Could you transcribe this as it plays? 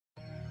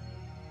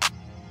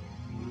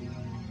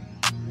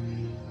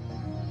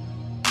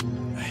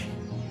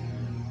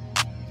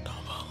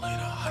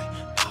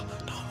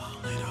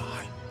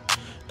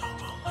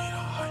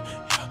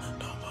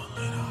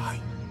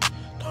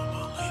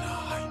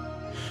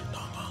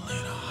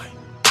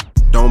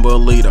Don't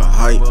believe the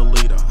hype.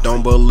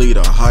 Don't believe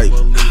the hype.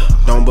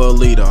 Don't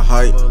believe the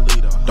hype.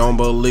 Don't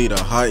believe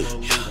the hype.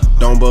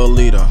 Don't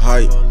believe the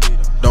hype.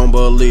 Don't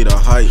believe the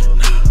hype.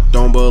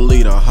 Don't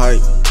believe the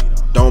hype.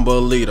 Don't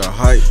believe the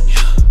hype.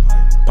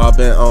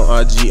 Poppin'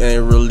 on IG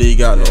ain't really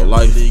got no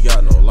life.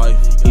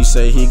 He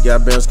say he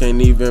got bands,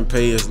 can't even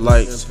pay his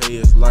lights.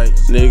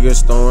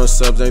 Niggas throwing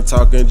subs, ain't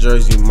talking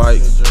Jersey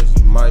Mike.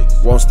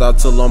 Won't stop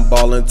till I'm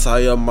ballin',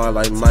 tie up my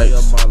like Mike.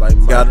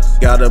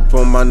 Gotta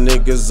put my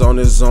niggas on,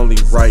 it's only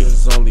right.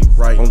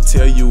 Won't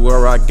tell you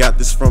where I got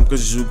this from,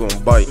 cause you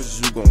gon' bite.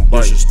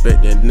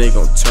 Disrespect that nigga,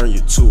 gon' turn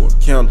you to a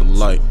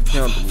candlelight.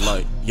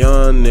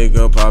 Young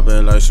nigga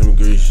poppin' like some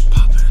grease.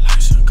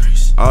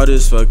 All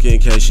this fucking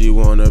cash, she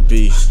want a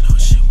piece.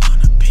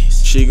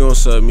 She gon'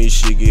 suck me,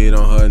 she get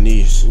on her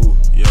knees. Ooh,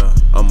 yeah,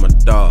 I'm a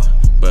dog,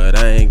 but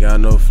I ain't got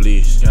no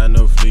fleece.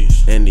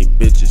 And these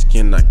bitches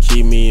cannot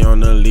keep me on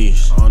the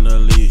leash.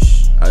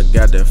 I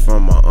got that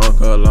from my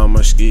uncle on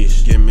my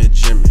skis. Gimme,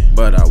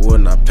 but I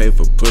would not pay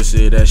for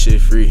pussy, that shit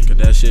free.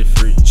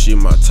 She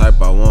my type,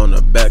 I want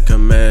her back,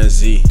 Command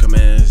Z.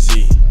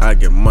 I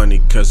get money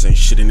cause ain't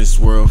shit in this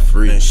world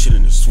free.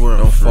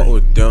 Don't fuck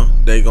with them,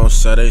 they gon'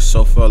 sell they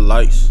sofa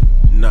lights.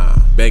 Nah,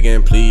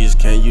 begging please,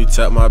 can you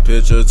tap my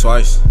picture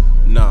twice?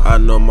 Nah, I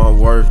know my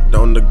worth,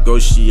 don't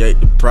negotiate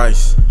the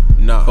price.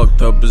 Nah,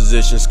 fucked up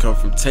positions come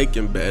from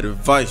taking bad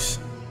advice.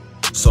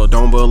 So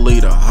don't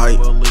believe the hype.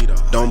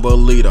 Don't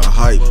believe the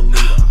hype.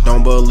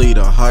 Don't believe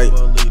the hype.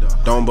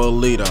 Don't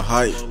believe the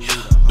hype.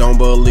 Don't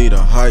believe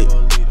the hype.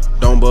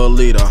 Don't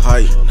believe the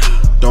hype.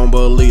 Don't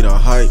believe the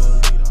hype.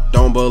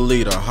 Don't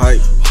believe the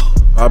hype.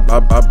 I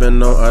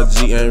been on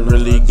IG, ain't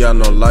really got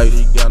no life.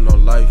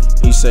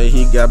 He say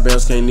he got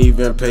bands, can't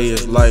even pay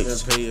his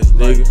lights.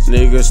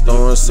 Niggas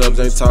throwing subs,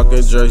 ain't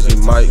talking Jersey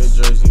Mike.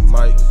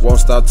 Won't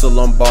stop till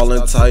I'm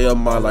ballin', tie up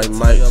my like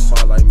Mike.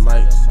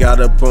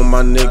 Gotta put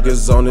my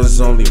niggas on, it's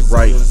only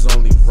right.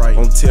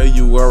 Won't tell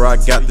you where I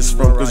got this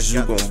from, cause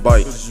you gon'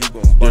 bite.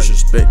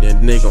 Disrespect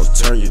that nigga, gon'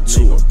 turn you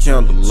to a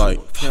candlelight.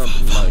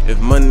 If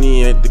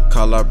money ain't the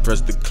call, I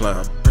press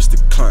decline.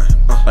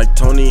 Like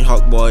Tony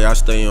Hawk, boy, I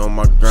stay on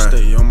my grind.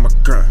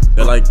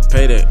 They like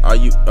payday, are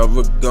you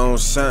ever gon'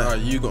 sign?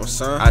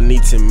 I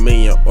need 10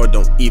 million or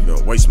don't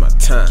even waste my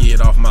time.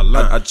 Get off my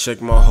line. I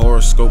check my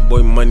horoscope,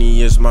 boy,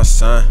 money is my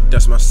sign.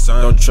 That's my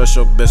sign. Don't trust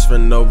your best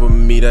friend over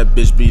me, that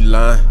bitch be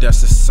lying.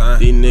 That's a sign.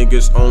 These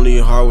niggas only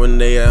hard when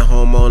they at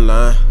home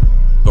online.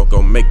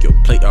 Go make your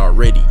plate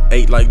already,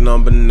 8 like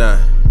number 9.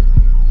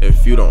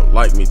 If you don't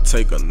like me,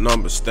 take a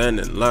number, stand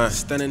in line.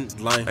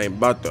 Ain't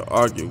about to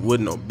argue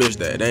with no bitch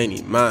that ain't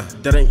even mine.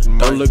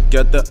 Don't look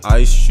at the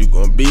ice, you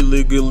gon' be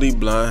legally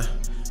blind.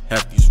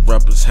 Half these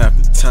rappers half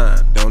the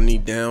time, don't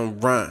need damn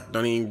rhyme.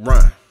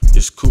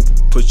 It's Cooper,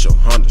 put your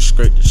Honda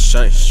straight to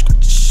shame.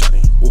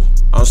 Ooh,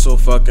 I'm so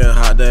fucking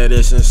hot that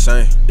it's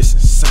insane.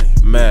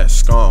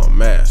 Mask on,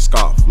 mask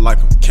off like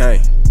I'm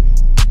Kane.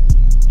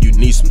 You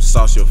need some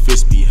sauce, your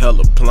fist be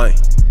hella plain.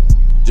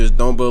 Just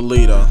don't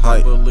believe the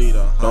hype. Don't believe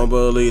the hype. Don't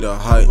believe the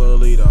hype.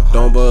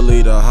 Don't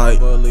believe the hype.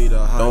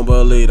 Don't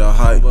believe the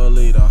hype. Don't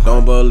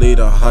believe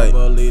the hype.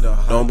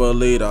 Don't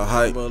believe the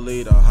hype.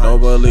 Don't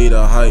believe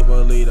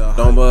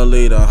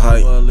the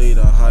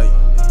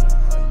hype.